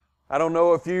I don't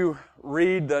know if you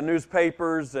read the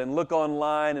newspapers and look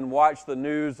online and watch the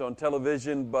news on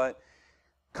television, but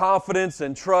confidence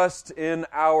and trust in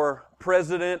our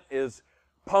president is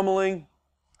pummeling.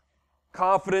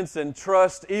 Confidence and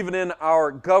trust even in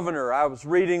our governor. I was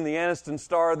reading the Anniston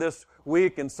Star this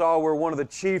week and saw where one of the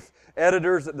chief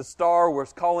editors at the Star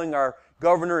was calling our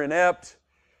governor inept.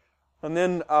 And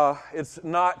then it's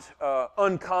not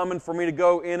uncommon for me to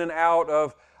go in and out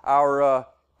of our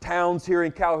towns here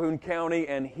in Calhoun County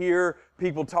and hear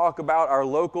people talk about our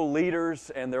local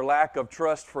leaders and their lack of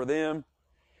trust for them.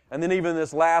 And then even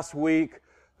this last week,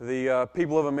 the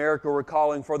people of America were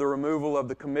calling for the removal of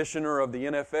the commissioner of the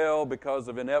NFL because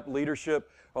of inept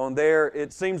leadership on there.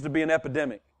 It seems to be an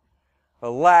epidemic, a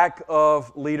lack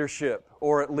of leadership,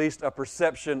 or at least a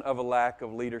perception of a lack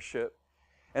of leadership.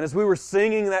 And as we were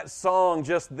singing that song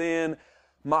just then,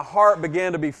 my heart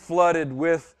began to be flooded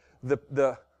with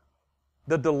the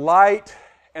delight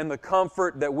and the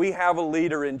comfort that we have a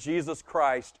leader in Jesus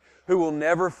Christ who will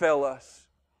never fail us.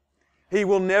 He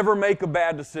will never make a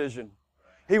bad decision.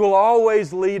 He will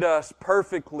always lead us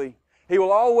perfectly. He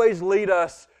will always lead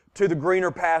us to the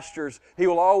greener pastures. He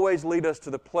will always lead us to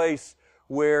the place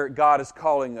where God is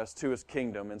calling us to His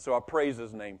kingdom. And so I praise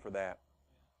His name for that.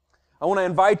 I want to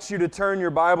invite you to turn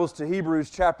your Bibles to Hebrews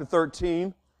chapter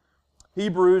 13.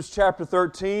 Hebrews chapter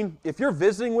 13. If you're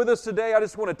visiting with us today, I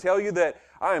just want to tell you that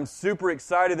I am super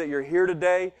excited that you're here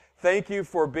today. Thank you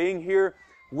for being here.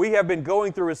 We have been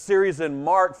going through a series in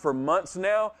Mark for months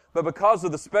now, but because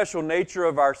of the special nature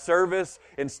of our service,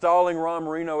 installing Ron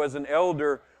Marino as an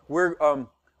elder, we're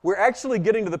actually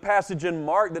getting to the passage in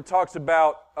Mark that talks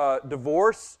about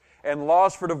divorce and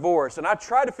laws for divorce. And I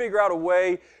tried to figure out a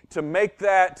way to make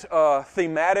that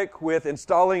thematic with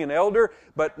installing an elder,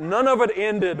 but none of it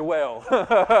ended well.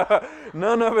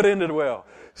 None of it ended well.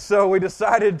 So we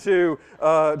decided to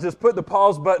just put the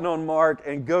pause button on Mark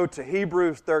and go to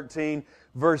Hebrews 13,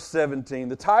 verse 17.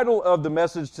 The title of the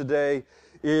message today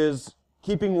is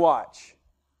Keeping Watch.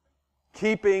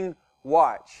 Keeping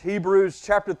Watch. Hebrews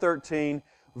chapter 13,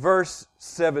 verse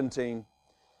 17.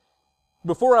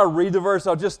 Before I read the verse,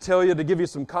 I'll just tell you to give you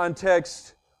some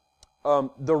context.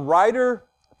 The writer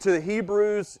to the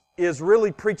Hebrews is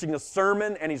really preaching a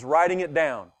sermon and he's writing it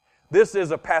down. This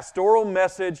is a pastoral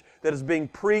message that is being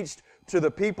preached to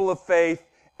the people of faith.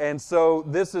 And so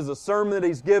this is a sermon that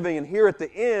he's giving. And here at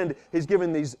the end, he's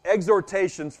giving these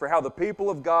exhortations for how the people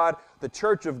of God, the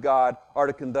church of God, are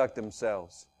to conduct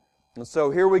themselves. And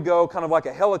so here we go, kind of like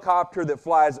a helicopter that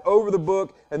flies over the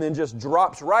book and then just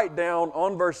drops right down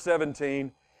on verse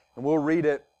 17. And we'll read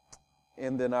it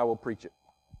and then I will preach it.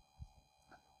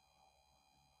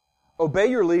 Obey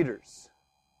your leaders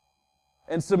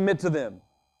and submit to them,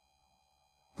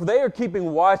 for they are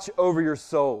keeping watch over your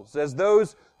souls as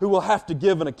those who will have to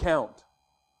give an account.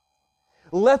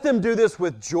 Let them do this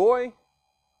with joy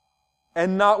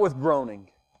and not with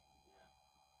groaning,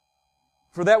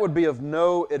 for that would be of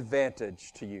no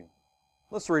advantage to you.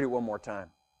 Let's read it one more time.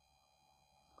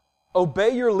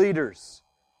 Obey your leaders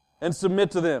and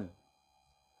submit to them,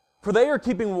 for they are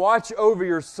keeping watch over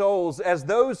your souls as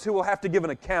those who will have to give an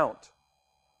account.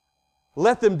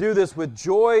 Let them do this with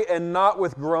joy and not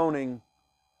with groaning,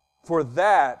 for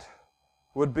that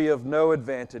would be of no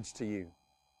advantage to you.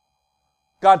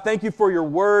 God, thank you for your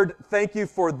word. Thank you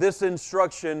for this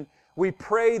instruction. We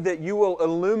pray that you will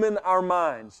illumine our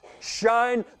minds.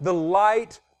 Shine the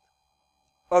light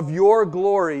of your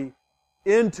glory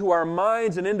into our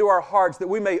minds and into our hearts that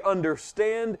we may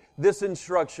understand this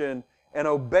instruction and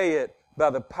obey it by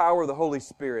the power of the Holy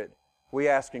Spirit. We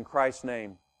ask in Christ's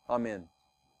name. Amen.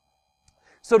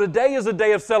 So today is a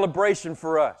day of celebration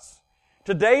for us.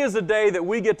 Today is a day that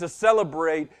we get to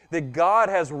celebrate that God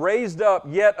has raised up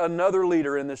yet another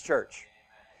leader in this church.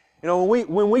 You know,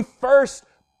 when we first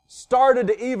started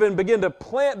to even begin to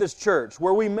plant this church,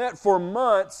 where we met for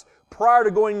months prior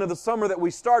to going into the summer that we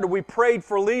started, we prayed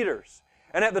for leaders.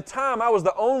 And at the time, I was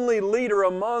the only leader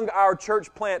among our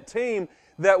church plant team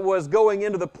that was going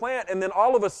into the plant. And then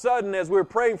all of a sudden, as we were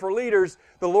praying for leaders,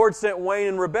 the Lord sent Wayne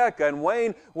and Rebecca. And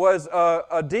Wayne was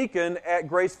a deacon at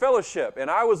Grace Fellowship. And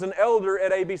I was an elder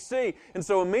at ABC. And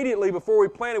so immediately before we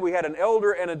planted, we had an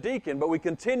elder and a deacon. But we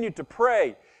continued to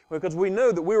pray because we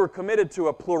knew that we were committed to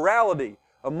a plurality,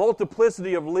 a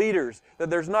multiplicity of leaders,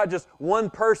 that there's not just one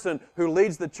person who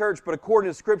leads the church, but according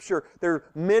to Scripture, there are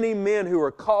many men who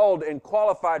are called and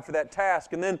qualified for that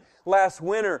task. And then last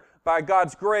winter, by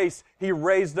God's grace, He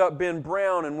raised up Ben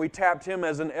Brown, and we tapped him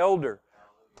as an elder.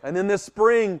 And then this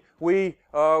spring, we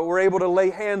were able to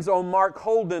lay hands on Mark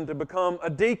Holden to become a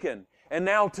deacon. And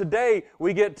now today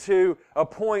we get to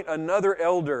appoint another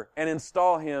elder and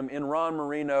install him in Ron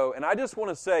Marino. And I just want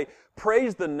to say,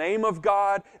 praise the name of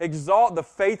God, exalt the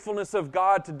faithfulness of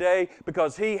God today,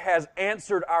 because He has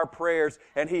answered our prayers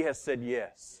and He has said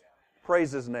yes.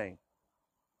 Praise His name.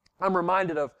 I'm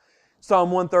reminded of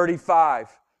Psalm 135,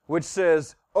 which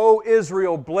says, O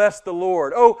Israel, bless the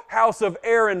Lord. O house of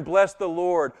Aaron, bless the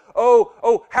Lord.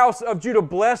 O house of Judah,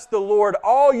 bless the Lord.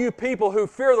 All you people who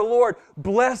fear the Lord,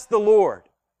 bless the Lord.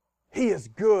 He is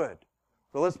good.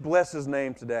 So let's bless His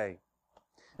name today.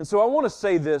 And so I want to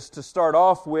say this to start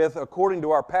off with, according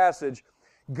to our passage,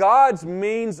 God's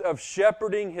means of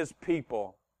shepherding His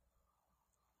people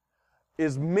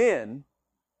is men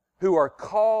who are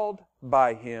called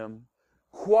by Him,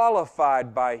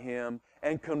 qualified by Him,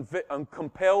 and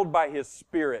compelled by His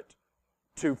Spirit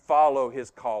to follow His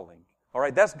calling. All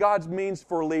right, that's God's means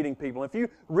for leading people. If you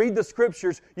read the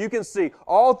Scriptures, you can see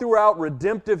all throughout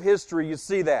redemptive history, you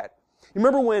see that. You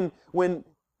remember when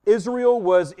Israel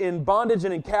was in bondage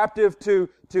and in captive to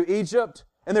Egypt,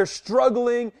 and they're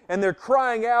struggling, and they're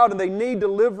crying out, and they need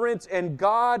deliverance, and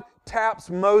God taps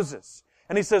Moses.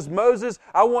 And He says, Moses,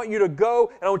 I want you to go,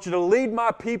 and I want you to lead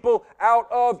my people out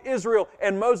of Israel.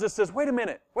 And Moses says, wait a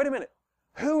minute.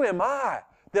 Who am I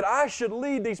that I should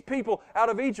lead these people out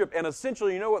of Egypt? And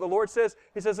essentially, you know what the Lord says?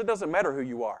 He says, it doesn't matter who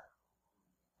you are.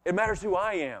 It matters who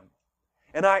I am.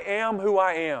 And I am who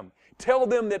I am. Tell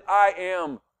them that I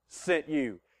am sent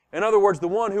you. In other words, the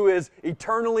one who is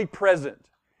eternally present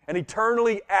and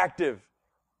eternally active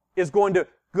is going to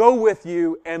go with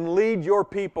you and lead your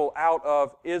people out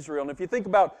of Israel. And if you think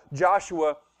about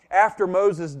Joshua, after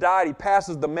Moses died, he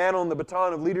passes the mantle and the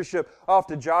baton of leadership off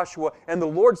to Joshua. And the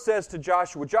Lord says to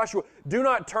Joshua, Joshua, do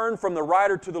not turn from the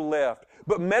right or to the left,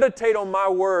 but meditate on my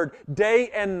word day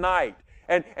and night.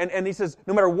 And he says,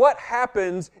 no matter what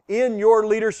happens in your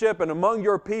leadership and among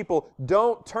your people,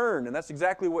 don't turn. And that's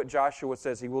exactly what Joshua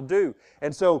says he will do.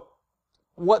 And so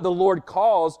what the Lord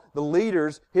calls the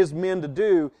leaders, His men, to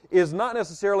do is not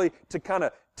necessarily to kind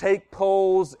of take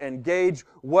polls and gauge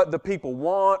what the people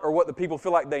want or what the people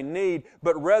feel like they need,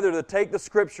 but rather to take the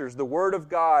Scriptures, the Word of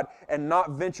God, and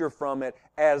not venture from it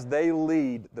as they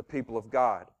lead the people of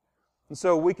God. And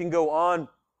so we can go on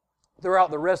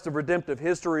throughout the rest of redemptive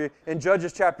history. In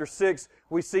Judges chapter 6,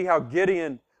 we see how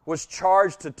Gideon was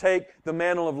charged to take the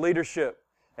mantle of leadership.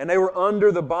 And they were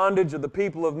under the bondage of the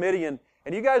people of Midian.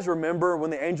 And you guys remember when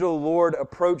the angel of the Lord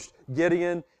approached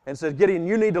Gideon and said, Gideon,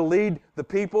 you need to lead the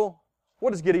people?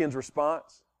 What is Gideon's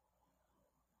response?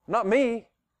 Not me.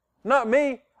 Not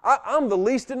me. I'm the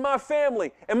least in my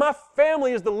family. And my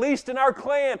family is the least in our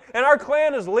clan. And our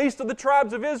clan is least of the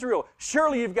tribes of Israel.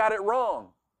 Surely you've got it wrong.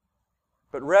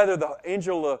 But rather the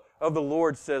angel of the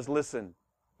Lord says, listen,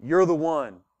 you're the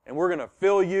one. And we're going to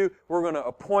fill you. We're going to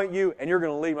appoint you. And you're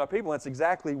going to lead my people. And that's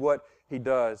exactly what He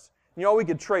does. You know, we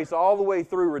could trace all the way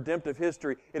through redemptive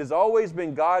history. It has always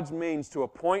been God's means to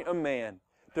appoint a man,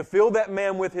 to fill that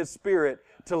man with His Spirit,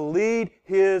 to lead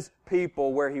His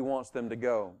people where He wants them to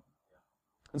go.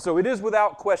 And so it is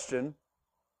without question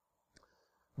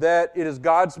that it is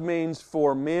God's means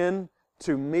for men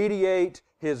to mediate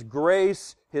His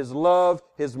grace, His love,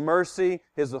 His mercy,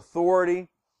 His authority,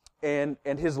 and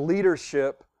His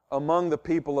leadership among the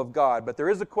people of God. But there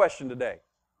is a question today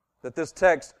that this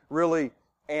text really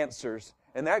answers.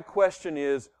 And that question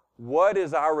is, what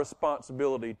is our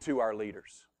responsibility to our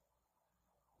leaders?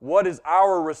 What is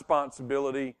our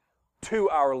responsibility to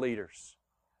our leaders?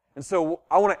 And so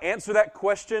I want to answer that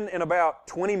question in about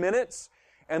 20 minutes.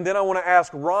 And then I want to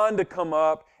ask Ron to come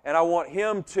up, and I want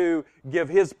him to give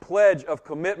his pledge of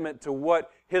commitment to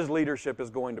what his leadership is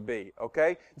going to be.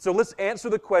 Okay? So let's answer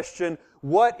the question,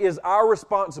 what is our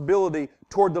responsibility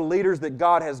toward the leaders that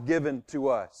God has given to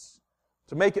us?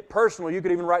 To make it personal, you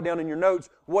could even write down in your notes,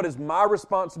 what is my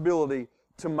responsibility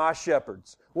to my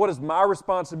shepherds? What is my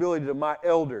responsibility to my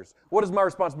elders? What is my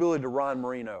responsibility to Ron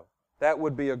Marino? That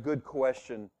would be a good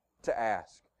question to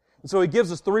ask. And so He gives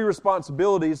us 3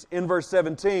 responsibilities in verse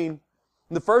 17. And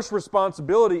the first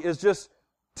responsibility is just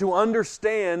to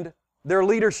understand their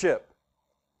leadership.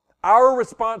 Our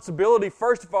responsibility,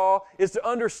 first of all, is to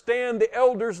understand the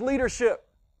elders' leadership.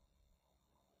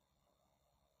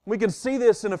 We can see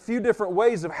this in a few different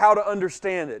ways of how to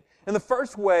understand it. In the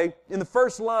first way, in the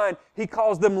first line, He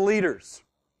calls them leaders.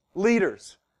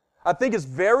 Leaders. I think it's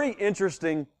very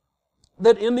interesting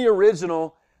that in the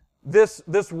original,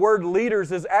 this word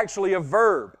leaders is actually a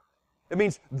verb. It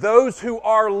means those who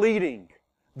are leading.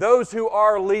 Those who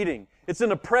are leading. It's in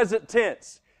the present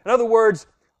tense. In other words,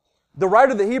 the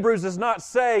writer of the Hebrews is not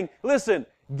saying, listen,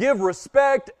 give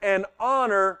respect and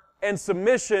honor and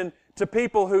submission to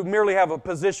people who merely have a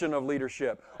position of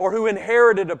leadership, or who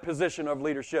inherited a position of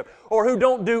leadership, or who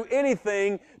don't do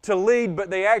anything to lead, but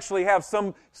they actually have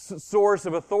some source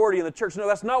of authority in the church. No,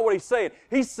 that's not what he's saying.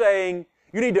 He's saying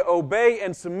you need to obey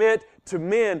and submit to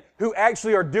men who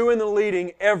actually are doing the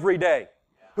leading every day,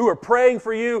 who are praying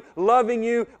for you, loving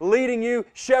you, leading you,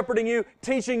 shepherding you,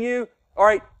 teaching you. All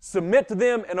right, submit to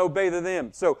them and obey to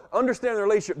them. So understand their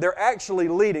leadership. They're actually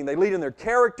leading. They lead in their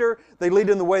character. They lead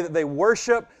in the way that they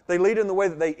worship. They lead in the way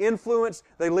that they influence.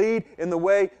 They lead in the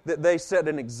way that they set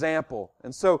an example.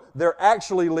 And so they're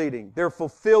actually leading. They're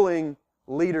fulfilling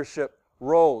leadership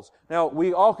roles. Now,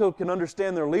 we also can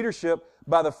understand their leadership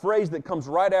by the phrase that comes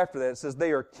right after that. It says,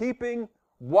 they are keeping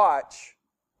watch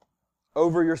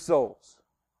over your souls.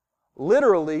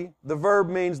 Literally, the verb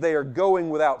means they are going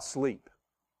without sleep.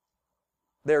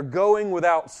 They're going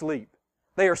without sleep.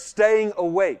 They are staying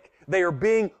awake. They are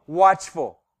being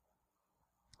watchful.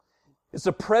 It's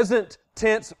a present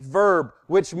tense verb,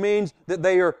 which means that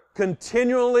they are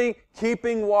continually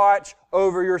keeping watch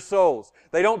over your souls.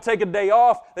 They don't take a day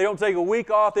off. They don't take a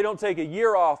week off. They don't take a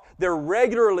year off. They're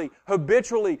regularly,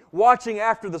 habitually watching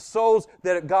after the souls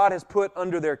that God has put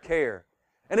under their care.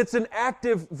 And it's an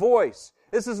active voice.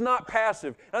 This is not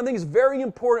passive. And I think it's very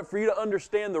important for you to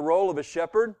understand the role of a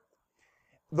shepherd.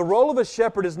 The role of a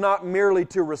shepherd is not merely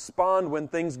to respond when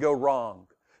things go wrong,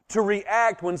 to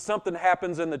react when something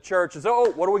happens in the church and say,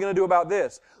 oh, what are we going to do about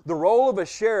this? The role of a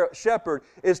shepherd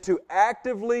is to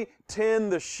actively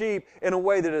tend the sheep in a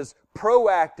way that is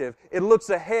proactive. It looks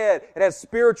ahead, it has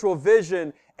spiritual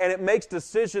vision, and it makes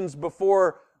decisions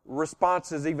before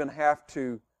responses even have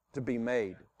to be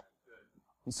made.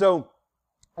 And so,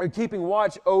 are you keeping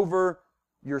watch over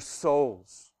your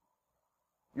souls?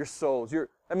 Your souls.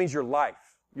 That means your life.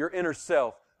 Your inner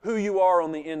self, who you are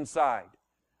on the inside.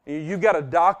 You've got a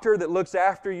doctor that looks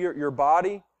after your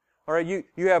body. All right,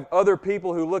 you have other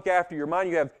people who look after your mind.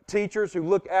 You have teachers who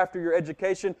look after your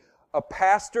education. A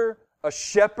pastor, a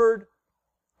shepherd,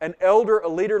 an elder, a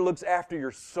leader looks after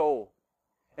your soul.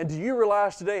 And do you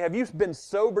realize today, have you been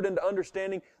sobered into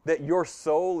understanding that your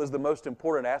soul is the most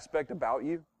important aspect about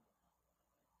you?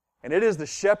 And it is the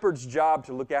shepherd's job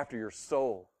to look after your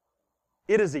soul.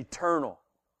 It is eternal.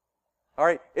 All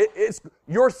right,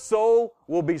 your soul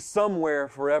will be somewhere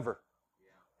forever.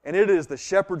 And it is the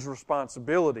shepherd's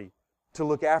responsibility to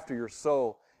look after your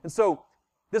soul. And so,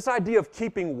 this idea of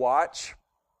keeping watch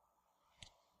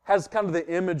has kind of the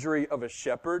imagery of a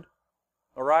shepherd.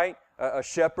 All right, a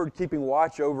shepherd keeping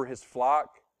watch over his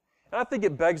flock. And I think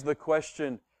it begs the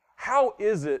question, how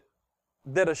is it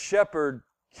that a shepherd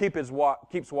keeps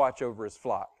watch over his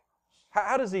flock?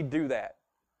 How does he do that?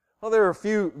 Well, there are a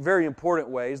few very important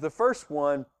ways. The first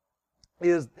one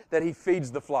is that he feeds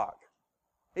the flock.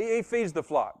 He feeds the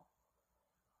flock.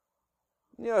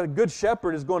 You know, a good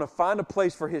shepherd is going to find a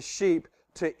place for his sheep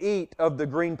to eat of the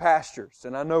green pastures.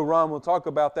 And I know Ron will talk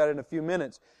about that in a few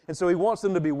minutes. And so he wants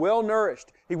them to be well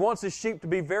nourished. He wants his sheep to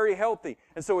be very healthy.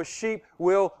 And so a shepherd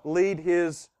will lead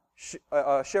his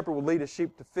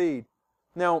sheep to feed.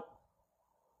 Now,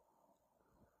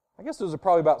 I guess it was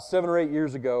probably about 7 or 8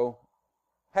 years ago,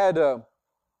 had a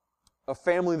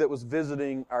family that was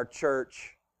visiting our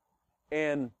church,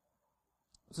 and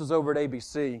this was over at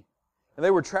ABC, and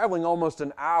they were traveling almost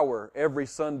an hour every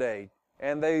Sunday,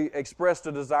 and they expressed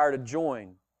a desire to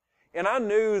join. And I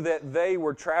knew that they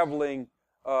were traveling,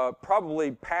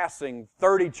 probably passing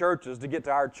 30 churches to get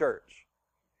to our church.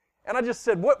 And I just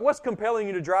said, what's compelling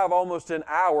you to drive almost an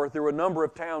hour through a number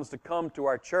of towns to come to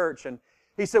our church? And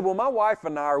he said, well, my wife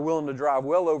and I are willing to drive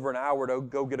well over an hour to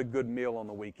go get a good meal on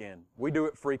the weekend. We do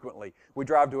it frequently. We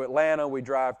drive to Atlanta. We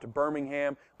drive to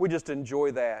Birmingham. We just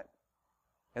enjoy that.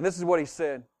 And this is what he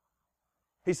said.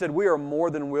 He said, we are more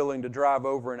than willing to drive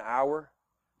over an hour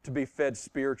to be fed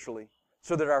spiritually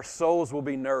so that our souls will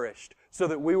be nourished, so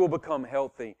that we will become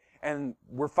healthy. And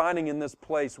we're finding in this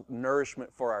place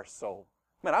nourishment for our soul.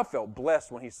 Man, I felt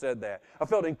blessed when he said that. I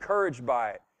felt encouraged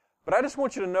by it. But I just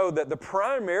want you to know that the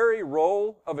primary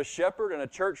role of a shepherd and a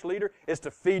church leader is to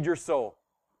feed your soul.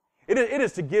 It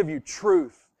is to give you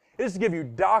truth. It is to give you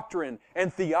doctrine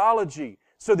and theology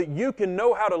so that you can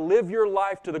know how to live your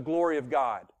life to the glory of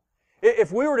God.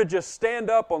 If we were to just stand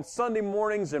up on Sunday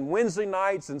mornings and Wednesday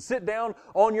nights and sit down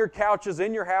on your couches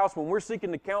in your house when we're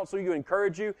seeking to counsel you,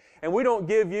 encourage you, and we don't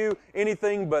give you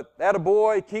anything but,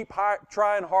 attaboy, keep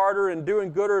trying harder and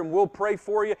doing gooder and we'll pray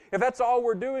for you, if that's all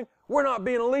we're doing, we're not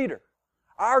being a leader.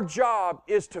 Our job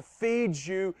is to feed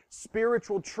you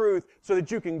spiritual truth so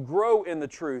that you can grow in the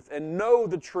truth and know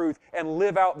the truth and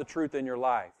live out the truth in your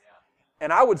life.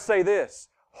 And I would say this,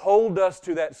 hold us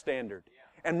to that standard.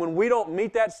 And when we don't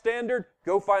meet that standard,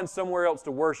 go find somewhere else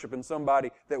to worship and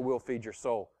somebody that will feed your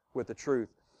soul with the truth.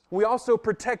 We also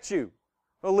protect you.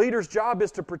 A leader's job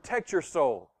is to protect your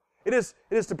soul. It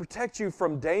is to protect you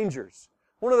from dangers.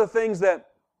 One of the things that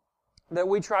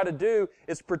we try to do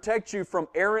is protect you from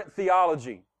errant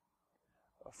theology,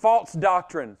 false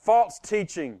doctrine, false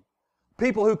teaching,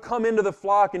 people who come into the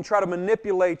flock and try to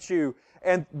manipulate you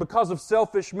and because of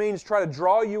selfish means try to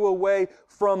draw you away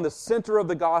from the center of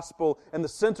the gospel and the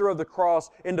center of the cross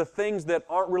into things that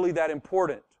aren't really that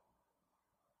important.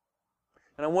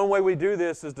 And one way we do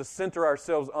this is to center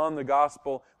ourselves on the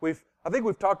gospel. I think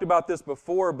we've talked about this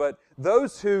before, but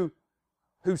those who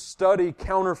study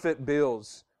counterfeit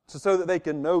bills so that they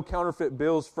can know counterfeit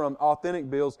bills from authentic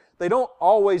bills, they don't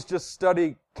always just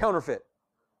study counterfeit.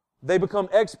 They become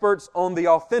experts on the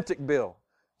authentic bill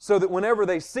so that whenever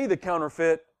they see the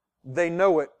counterfeit, they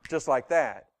know it just like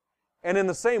that. And in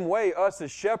the same way, us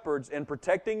as shepherds in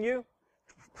protecting you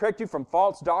from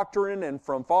false doctrine and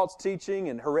from false teaching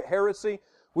and heresy,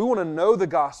 we want to know the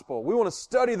gospel. We want to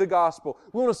study the gospel.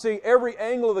 We want to see every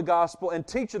angle of the gospel and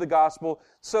teach you the gospel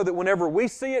so that whenever we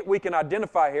see it, we can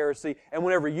identify heresy. And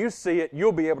whenever you see it,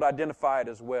 you'll be able to identify it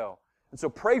as well. And so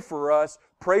pray for us,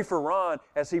 pray for Ron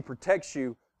as he protects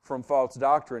you from false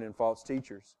doctrine and false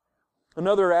teachers.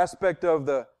 Another aspect of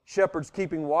the shepherd's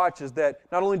keeping watch is that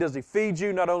not only does he feed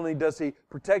you, not only does he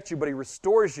protect you, but he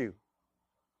restores you.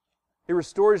 He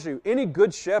restores you. Any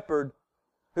good shepherd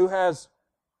who has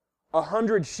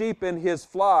 100 sheep in his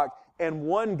flock and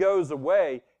one goes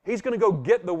away, he's going to go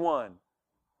get the one.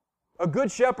 A good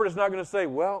shepherd is not going to say,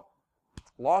 well,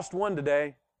 lost one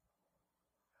today.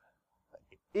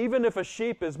 Even if a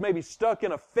sheep is maybe stuck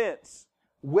in a fence,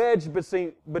 wedged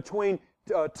between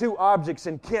two objects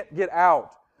and can't get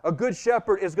out, a good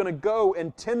shepherd is going to go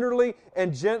and tenderly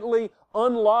and gently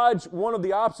unlodge one of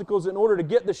the obstacles in order to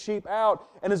get the sheep out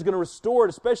and is going to restore it,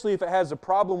 especially if it has a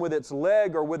problem with its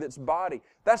leg or with its body.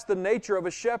 That's the nature of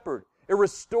a shepherd. It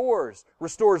restores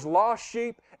lost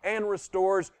sheep and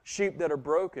restores sheep that are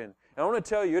broken. And I want to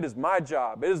tell you, it is my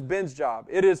job, it is Ben's job,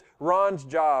 it is Ron's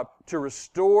job to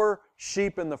restore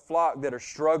sheep in the flock that are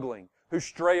struggling, who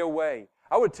stray away.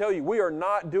 I would tell you, we are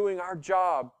not doing our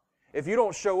job if you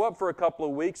don't show up for a couple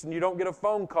of weeks and you don't get a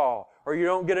phone call, or you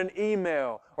don't get an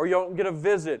email, or you don't get a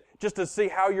visit just to see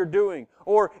how you're doing.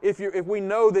 Or if we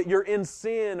know that you're in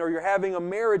sin or you're having a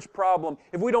marriage problem,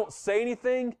 if we don't say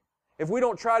anything, if we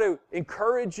don't try to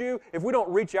encourage you, if we don't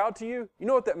reach out to you, you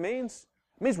know what that means?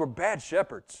 It means we're bad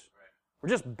shepherds. We're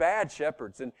just bad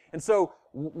shepherds. And so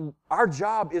our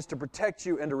job is to protect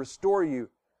you and to restore you.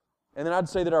 And then I'd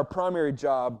say that our primary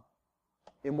job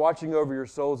in watching over your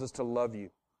souls is to love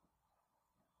you.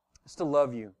 It's to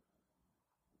love you.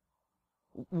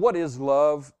 What is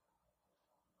love?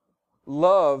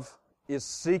 Love is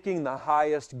seeking the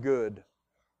highest good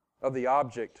of the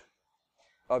object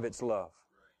of its love.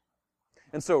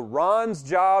 And so Ron's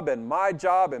job and my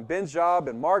job and Ben's job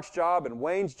and Mark's job and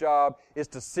Wayne's job is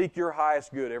to seek your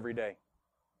highest good every day.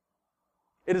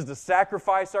 It is to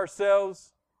sacrifice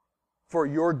ourselves for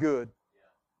your good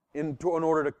in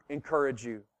order to encourage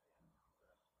you.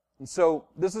 And so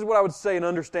this is what I would say in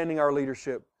understanding our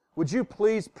leadership. Would you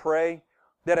please pray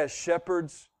that as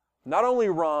shepherds, not only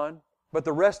Ron, but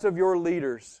the rest of your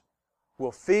leaders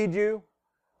will feed you,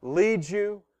 lead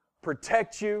you,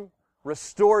 protect you,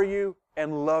 restore you,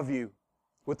 and love you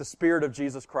with the Spirit of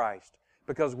Jesus Christ.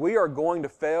 Because we are going to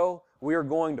fail, we are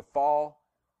going to fall,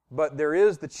 but there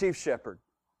is the chief shepherd.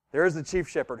 There is the chief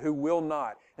shepherd who will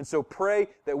not. And so pray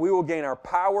that we will gain our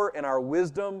power and our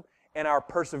wisdom and our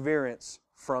perseverance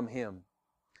from Him.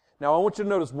 Now I want you to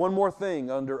notice one more thing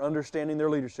under understanding their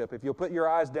leadership. If you'll put your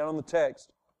eyes down on the text,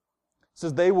 it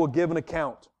says they will give an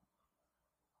account.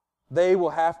 They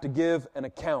will have to give an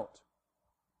account.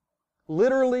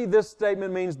 Literally, this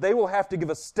statement means they will have to give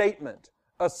a statement,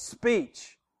 a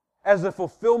speech, as a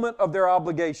fulfillment of their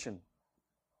obligation.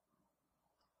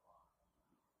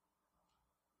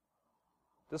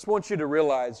 Just want you to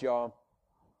realize, y'all,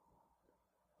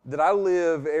 that I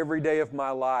live every day of my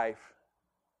life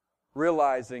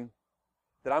realizing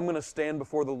that I'm going to stand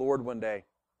before the Lord one day.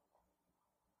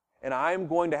 And I'm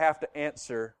going to have to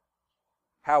answer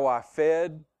how I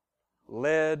fed,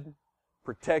 led,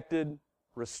 protected,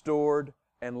 restored,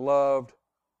 and loved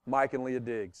Mike and Leah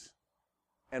Diggs,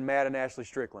 and Matt and Ashley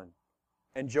Strickland,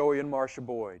 and Joey and Marcia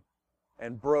Boyd,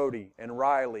 and Brody, and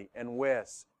Riley, and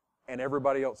Wes, and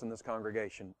everybody else in this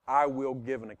congregation. I will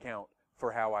give an account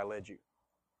for how I led you.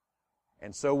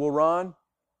 And so will Ron,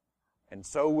 and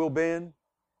so will Ben,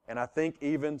 and I think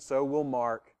even so will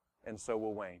Mark, and so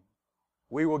will Wayne.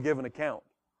 We will give an account.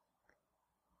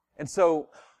 And so,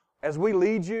 as we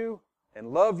lead you,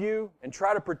 and love you and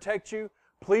try to protect you,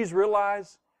 please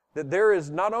realize that there is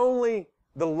not only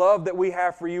the love that we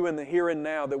have for you in the here and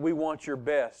now, that we want your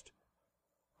best,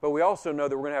 but we also know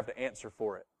that we're going to have to answer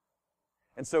for it.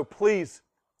 And so please,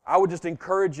 I would just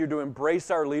encourage you to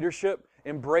embrace our leadership,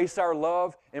 embrace our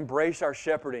love, embrace our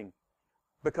shepherding,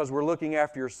 because we're looking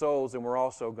after your souls and we're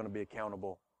also going to be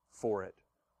accountable for it.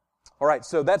 All right,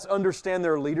 so that's understand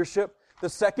their leadership. The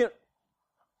second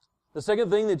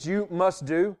thing that you must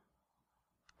do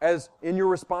as in your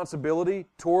responsibility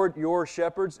toward your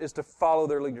shepherds is to follow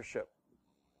their leadership.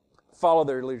 Follow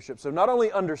their leadership. So not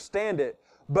only understand it,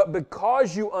 but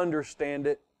because you understand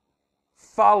it,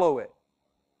 follow it.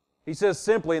 He says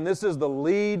simply, and this is the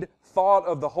lead thought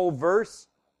of the whole verse,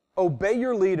 obey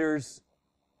your leaders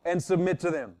and submit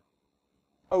to them.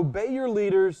 Obey your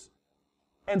leaders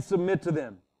and submit to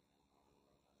them.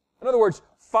 In other words,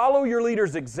 follow your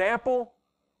leader's example,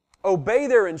 obey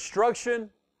their instruction,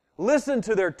 listen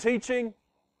to their teaching,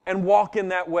 and walk in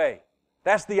that way.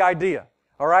 That's the idea.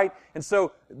 All right? And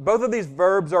so both of these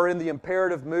verbs are in the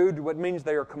imperative mood, what means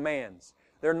they are commands.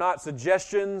 They're not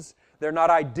suggestions. They're not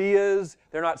ideas.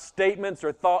 They're not statements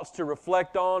or thoughts to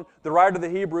reflect on. The writer of the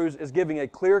Hebrews is giving a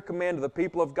clear command to the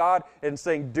people of God and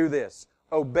saying, do this.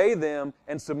 Obey them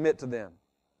and submit to them.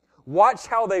 Watch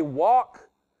how they walk.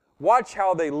 Watch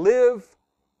how they live.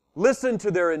 Listen to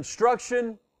their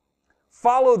instruction.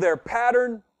 Follow their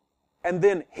pattern. And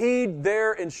then heed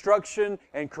their instruction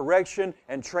and correction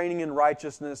and training in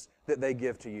righteousness that they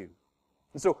give to you.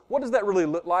 And so what does that really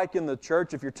look like in the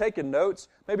church? If you're taking notes,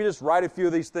 maybe just write a few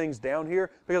of these things down here,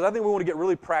 because I think we want to get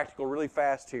really practical really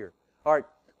fast here. All right,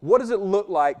 what does it look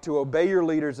like to obey your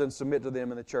leaders and submit to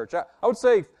them in the church? I would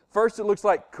say first it looks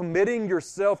like committing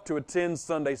yourself to attend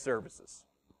Sunday services.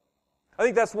 I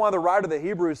think that's why the writer of the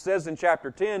Hebrews says in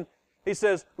chapter 10, he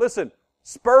says, listen,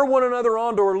 spur one another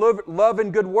on to love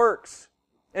and good works.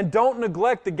 And don't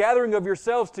neglect the gathering of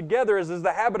yourselves together as is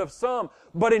the habit of some,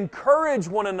 but encourage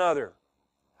one another.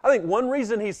 I think one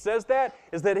reason he says that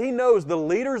is that he knows the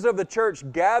leaders of the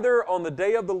church gather on the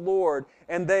day of the Lord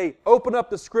and they open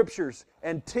up the Scriptures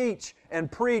and teach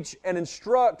and preach and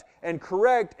instruct and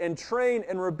correct and train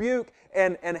and rebuke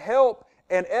and help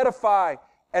and edify.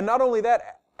 And not only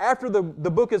that, after the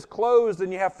book is closed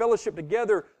and you have fellowship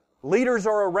together, leaders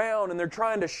are around and they're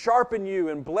trying to sharpen you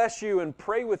and bless you and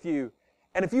pray with you.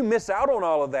 And if you miss out on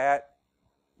all of that,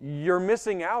 you're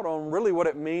missing out on really what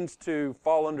it means to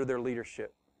fall under their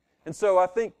leadership. And so I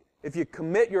think if you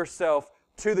commit yourself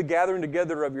to the gathering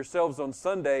together of yourselves on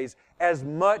Sundays as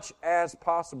much as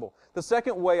possible. The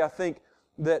second way I think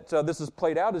that this is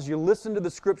played out is you listen to the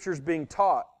Scriptures being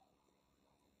taught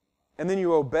and then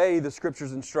you obey the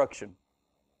Scripture's instruction.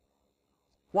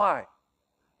 Why?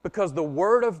 Because the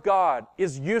Word of God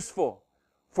is useful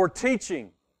for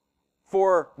teaching,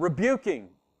 for rebuking,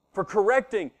 for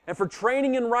correcting, and for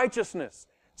training in righteousness,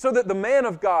 so that the man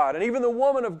of God and even the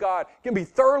woman of God can be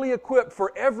thoroughly equipped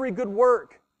for every good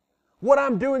work. What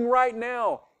I'm doing right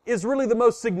now is really the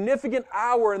most significant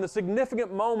hour and the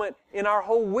significant moment in our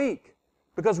whole week,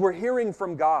 because we're hearing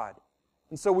from God.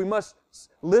 And so we must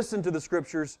listen to the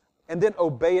Scriptures and then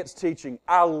obey its teaching.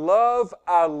 I love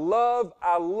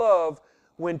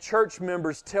when church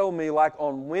members tell me, like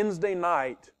on Wednesday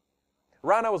night,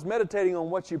 Ryan, I was meditating on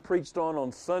what you preached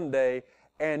on Sunday,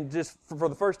 and just for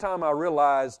the first time I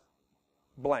realized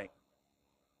blank.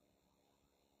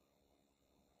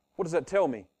 What does that tell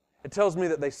me? It tells me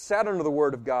that they sat under the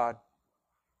Word of God.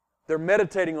 They're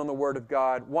meditating on the Word of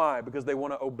God. Why? Because they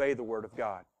want to obey the Word of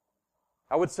God.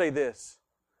 I would say this.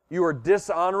 You are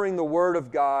dishonoring the Word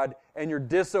of God and you're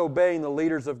disobeying the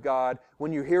leaders of God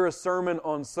when you hear a sermon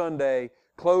on Sunday,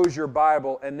 close your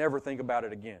Bible, and never think about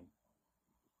it again.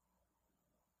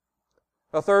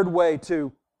 A third way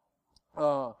to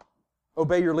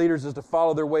obey your leaders is to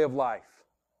follow their way of life.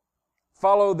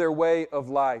 Follow their way of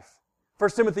life. 1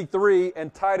 Timothy 3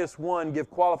 and Titus 1 give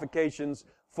qualifications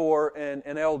for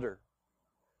an elder.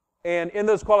 And in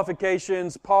those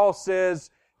qualifications, Paul says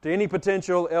to any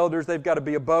potential elders, they've got to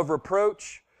be above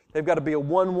reproach. They've got to be a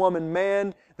one-woman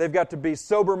man. They've got to be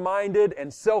sober-minded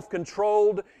and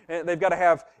self-controlled. And they've got to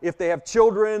have, if they have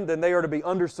children, then they are to be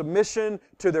under submission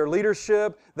to their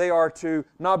leadership. They are to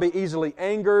not be easily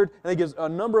angered. And he gives a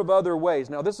number of other ways.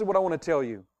 Now, this is what I want to tell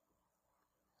you.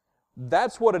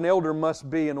 That's what an elder must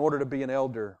be in order to be an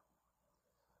elder.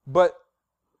 But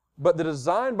the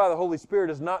design by the Holy Spirit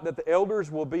is not that the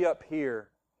elders will be up here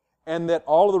and that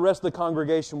all of the rest of the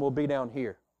congregation will be down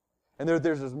here. And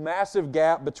there's this massive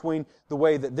gap between the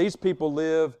way that these people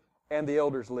live and the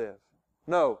elders live.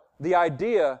 No, the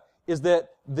idea is that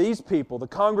these people, the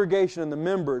congregation and the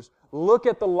members, look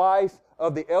at the life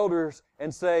of the elders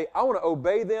and say, I want to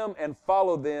obey them and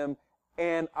follow them,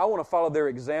 and I want to follow their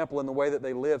example in the way that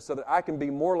they live so that I can be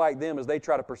more like them as they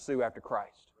try to pursue after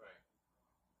Christ.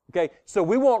 Okay, so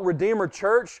we want Redeemer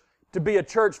Church to be a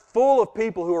church full of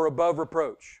people who are above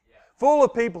reproach, full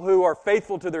of people who are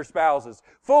faithful to their spouses,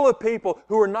 full of people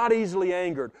who are not easily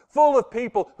angered, full of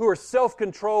people who are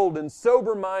self-controlled and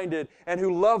sober-minded and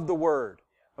who love the Word.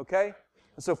 Okay?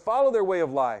 And so follow their way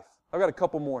of life. I've got a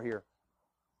couple more here.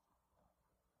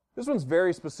 This one's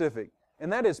very specific,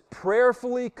 and that is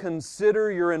prayerfully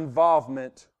consider your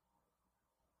involvement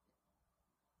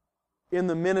in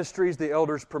the ministries the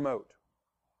elders promote.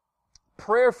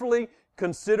 Prayerfully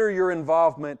consider your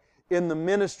involvement in the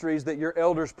ministries that your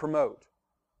elders promote.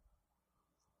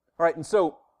 All right, and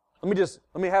so let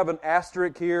me have an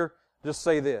asterisk here. Just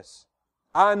say this.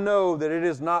 I know that it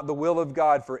is not the will of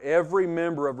God for every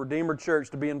member of Redeemer Church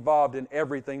to be involved in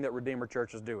everything that Redeemer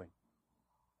Church is doing.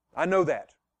 I know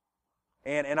that.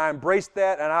 And I embrace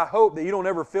that, and I hope that you don't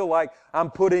ever feel like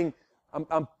I'm kind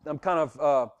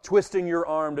of twisting your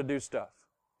arm to do stuff.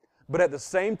 But at the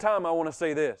same time, I want to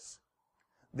say this.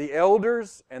 The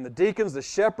elders and the deacons, the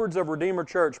shepherds of Redeemer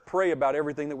Church pray about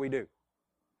everything that we do.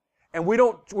 And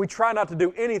we try not to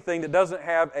do anything that doesn't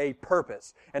have a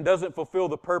purpose and doesn't fulfill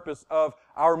the purpose of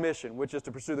our mission, which is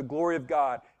to pursue the glory of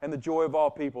God and the joy of all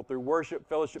people through worship,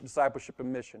 fellowship, discipleship,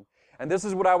 and mission. And this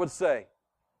is what I would say.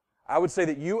 I would say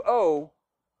that you owe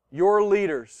your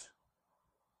leaders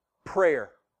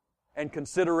prayer and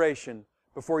consideration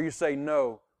before you say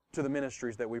no to the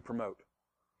ministries that we promote.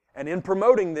 And in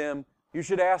promoting them, you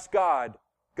should ask God,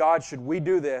 God, should we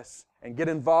do this and get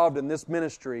involved in this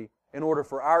ministry in order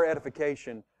for our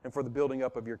edification and for the building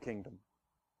up of your kingdom?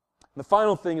 And the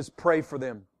final thing is pray for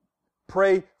them.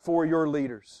 Pray for your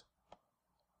leaders.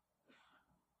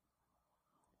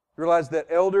 Realize that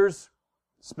elders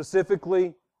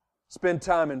specifically spend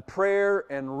time in prayer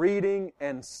and reading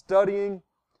and studying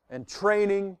and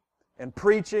training and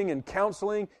preaching and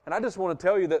counseling. And I just want to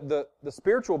tell you that the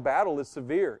spiritual battle is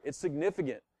severe. It's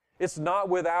significant. It's not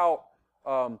without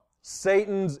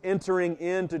Satan's entering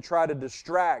in to try to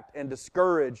distract and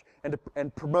discourage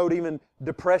and promote even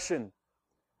depression.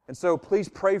 And so please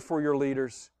pray for your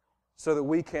leaders so that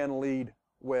we can lead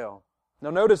well. Now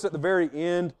notice at the very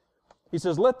end, he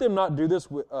says, let them do this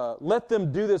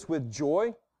with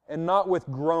joy and not with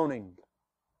groaning,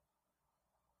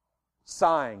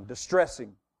 sighing,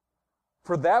 distressing.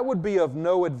 For that would be of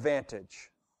no advantage,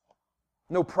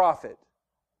 no profit.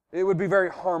 It would be very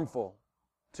harmful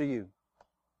to you.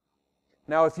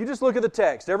 Now, if you just look at the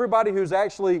text, everybody who's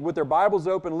actually with their Bibles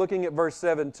open looking at verse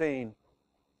 17,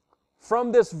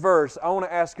 from this verse, I want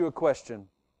to ask you a question.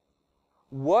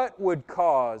 What would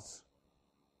cause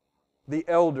the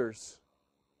elders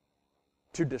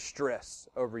to distress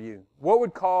over you? What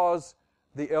would cause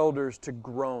the elders to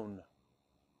groan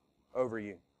over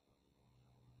you?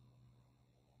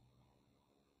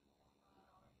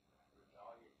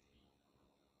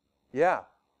 Yeah.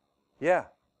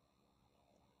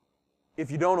 If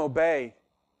you don't obey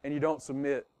and you don't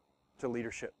submit to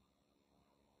leadership.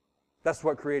 That's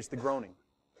what creates the groaning.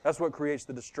 That's what creates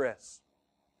the distress.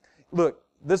 Look,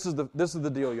 this is the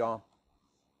deal, y'all.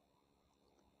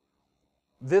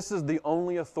 This is the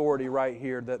only authority right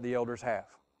here that the elders have.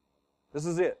 This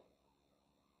is it.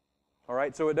 All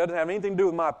right? So it doesn't have anything to do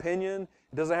with my opinion.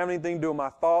 It doesn't have anything to do with my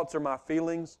thoughts or my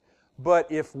feelings. But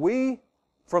if we,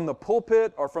 from the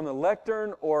pulpit or from the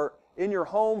lectern or in your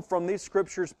home from these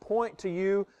scriptures, point to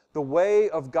you the way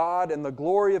of God and the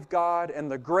glory of God and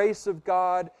the grace of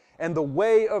God and the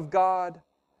way of God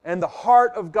and the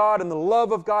heart of God and the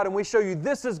love of God, and we show you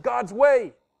this is God's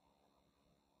way,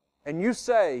 and you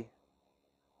say,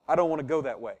 I don't want to go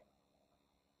that way.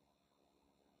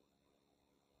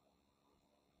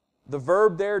 The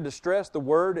verb there, distress, the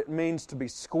word, it means to be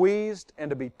squeezed and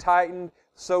to be tightened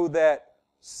so that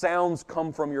sounds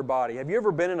come from your body. Have you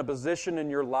ever been in a position in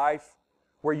your life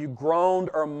where you groaned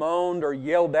or moaned or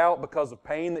yelled out because of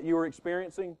pain that you were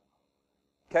experiencing?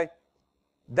 Okay?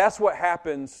 That's what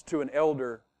happens to an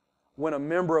elder when a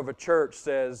member of a church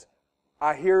says,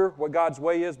 I hear what God's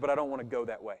way is, but I don't want to go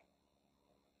that way.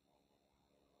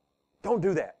 Don't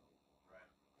do that.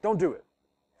 Don't do it.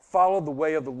 Follow the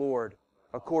way of the Lord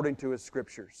according to His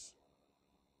Scriptures.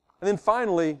 And then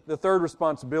finally, the third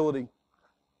responsibility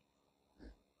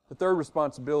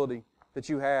that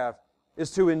you have is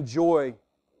to enjoy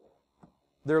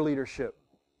their leadership.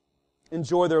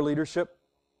 Enjoy their leadership.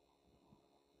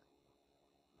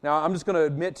 Now, I'm just going to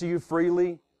admit to you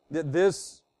freely that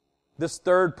this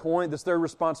third point, this third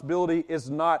responsibility is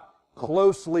not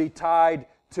closely tied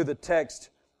to the text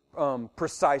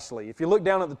precisely. If you look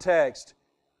down at the text,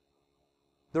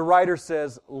 the writer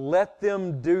says, let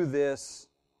them do this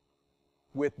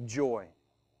with joy.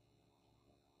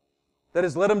 That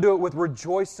is, let them do it with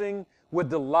rejoicing, with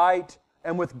delight,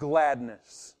 and with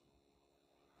gladness.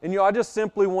 And I just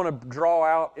simply want to draw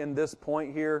out in this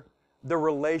point here the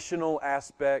relational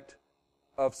aspect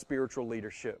of spiritual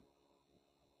leadership.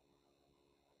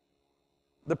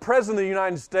 The President of the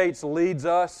United States leads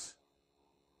us,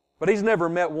 but He's never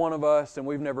met one of us, and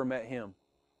we've never met Him.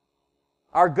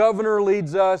 Our governor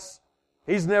leads us.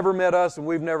 He's never met us, and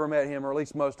we've never met him, or at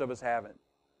least most of us haven't.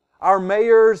 Our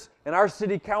mayors and our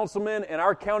city councilmen and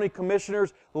our county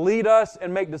commissioners lead us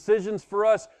and make decisions for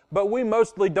us, but we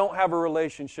mostly don't have a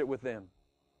relationship with them.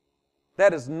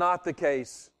 That is not the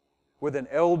case with an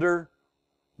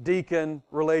elder-deacon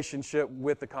relationship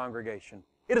with the congregation.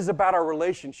 It is about our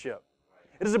relationship.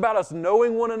 It is about us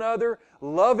knowing one another,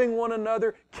 loving one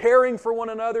another, caring for one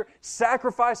another,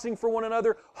 sacrificing for one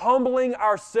another, humbling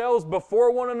ourselves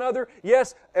before one another.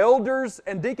 Yes, elders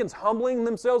and deacons humbling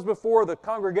themselves before the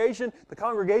congregation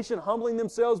humbling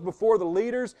themselves before the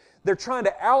leaders. They're trying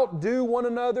to outdo one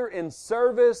another in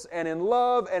service and in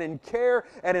love and in care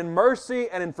and in mercy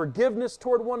and in forgiveness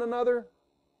toward one another.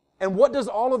 And what does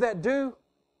all of that do?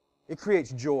 It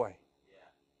creates joy.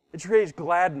 It creates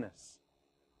gladness.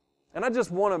 And I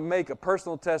just want to make a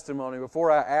personal testimony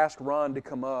before I ask Ron to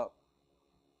come up.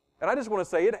 And I just want to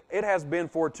say it has been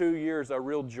for 2 years a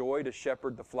real joy to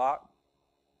shepherd the flock.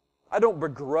 I don't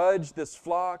begrudge this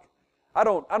flock. I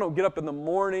don't get up in the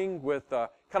morning with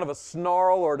kind of a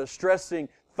snarl or a distressing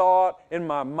thought in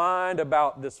my mind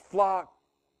about this flock.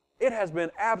 It has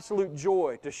been absolute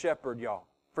joy to shepherd y'all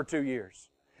for 2 years.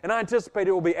 And I anticipate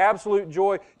it will be absolute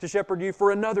joy to shepherd you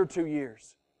for another 2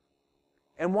 years.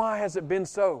 And why has it been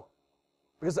so?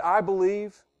 Because I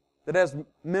believe that as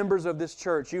members of this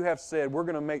church, you have said, we're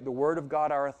going to make the Word of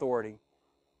God our authority.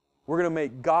 We're going to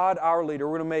make God our leader.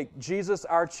 We're going to make Jesus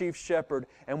our chief shepherd.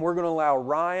 And we're going to allow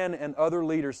Ryan and other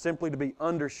leaders simply to be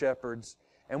under shepherds.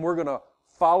 And we're going to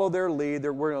follow their lead.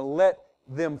 We're going to let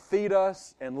them feed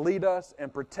us and lead us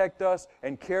and protect us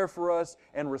and care for us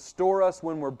and restore us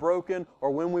when we're broken or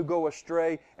when we go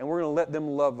astray. And we're going to let them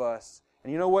love us.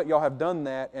 And you know what? Y'all have done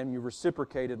that, and you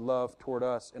reciprocated love toward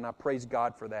us, and I praise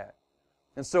God for that.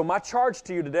 And so my charge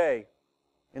to you today,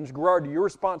 in regard to your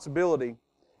responsibility,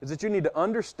 is that you need to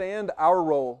understand our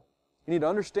role. You need to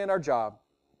understand our job.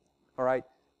 All right?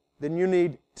 Then you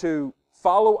need to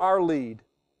follow our lead,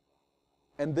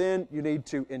 and then you need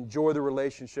to enjoy the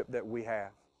relationship that we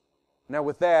have. Now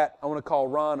with that, I want to call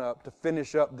Ron up to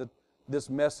finish up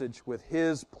this message with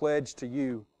his pledge to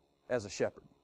you as a shepherd.